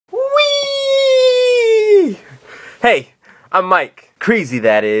Hey, I'm OhMikeCreezy,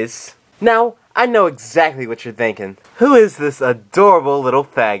 that is. Now, I know exactly what you're thinking. Who is this adorable little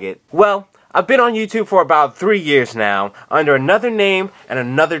faggot? Well, I've been on YouTube for about 3 years now, under another name and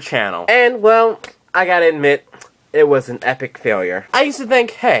another channel. And, well, I gotta admit, it was an epic failure. I used to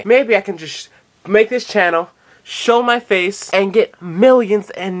think, hey, maybe I can just make this channel, show my face, and get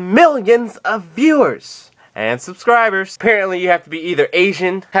millions and millions of viewers and subscribers. Apparently you have to be either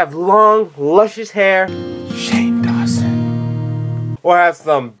Asian, have long, luscious hair, Shane Dawson, or have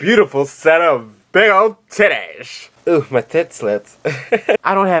some beautiful set of big old titties. Ooh, my tit slits.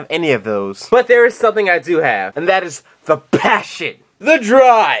 I don't have any of those. But there is something I do have, and that is the passion, the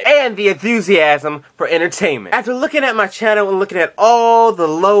drive, and the enthusiasm for entertainment. After looking at my channel and looking at all the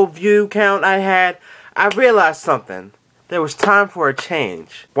low view count I had, I realized something. There was time for a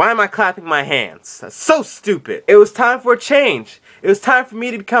change. Why am I clapping my hands? That's so stupid. It was time for a change. It was time for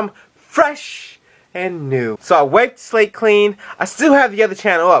me to become fresh and new. So I wiped the slate clean. I still have the other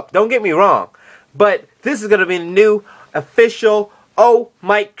channel up, don't get me wrong. But this is gonna be the new official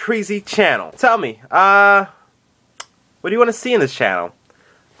OhMikeCreezy channel. Tell me, what do you want to see in this channel?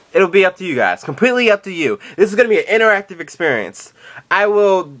 It'll be up to you guys. Completely up to you. This is going to be an interactive experience. I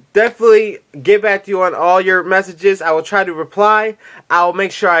will definitely get back to you on all your messages. I will try to reply. I will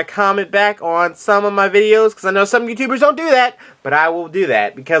make sure I comment back on some of my videos, because I know some YouTubers don't do that, but I will do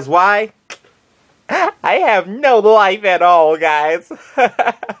that. Because why? I have no life at all, guys.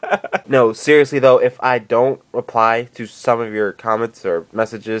 No, seriously though, if I don't reply to some of your comments or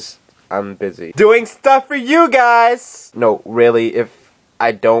messages, I'm busy doing stuff for you guys. No, really, if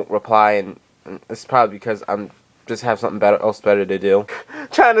I don't reply, and it's probably because I'm just have something else better to do.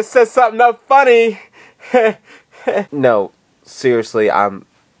 Trying to set something up funny. No, seriously, don't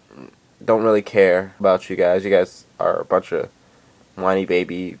really care about you guys. You guys are a bunch of whiny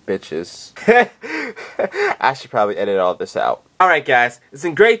baby bitches. I should probably edit all this out. Alright guys, it's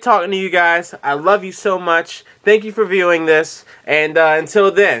been great talking to you guys. I love you so much. Thank you for viewing this. And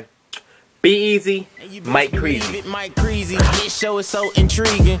until then, be easy, OhMikeCreezy. OhMikeCreezy, his show is so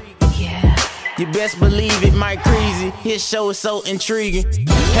intriguing. Yeah. You best believe it, OhMikeCreezy, his show is so intriguing.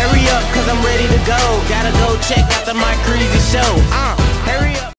 Hurry up, cause I'm ready to go. Gotta go check out the OhMikeCreezy show. Hurry up.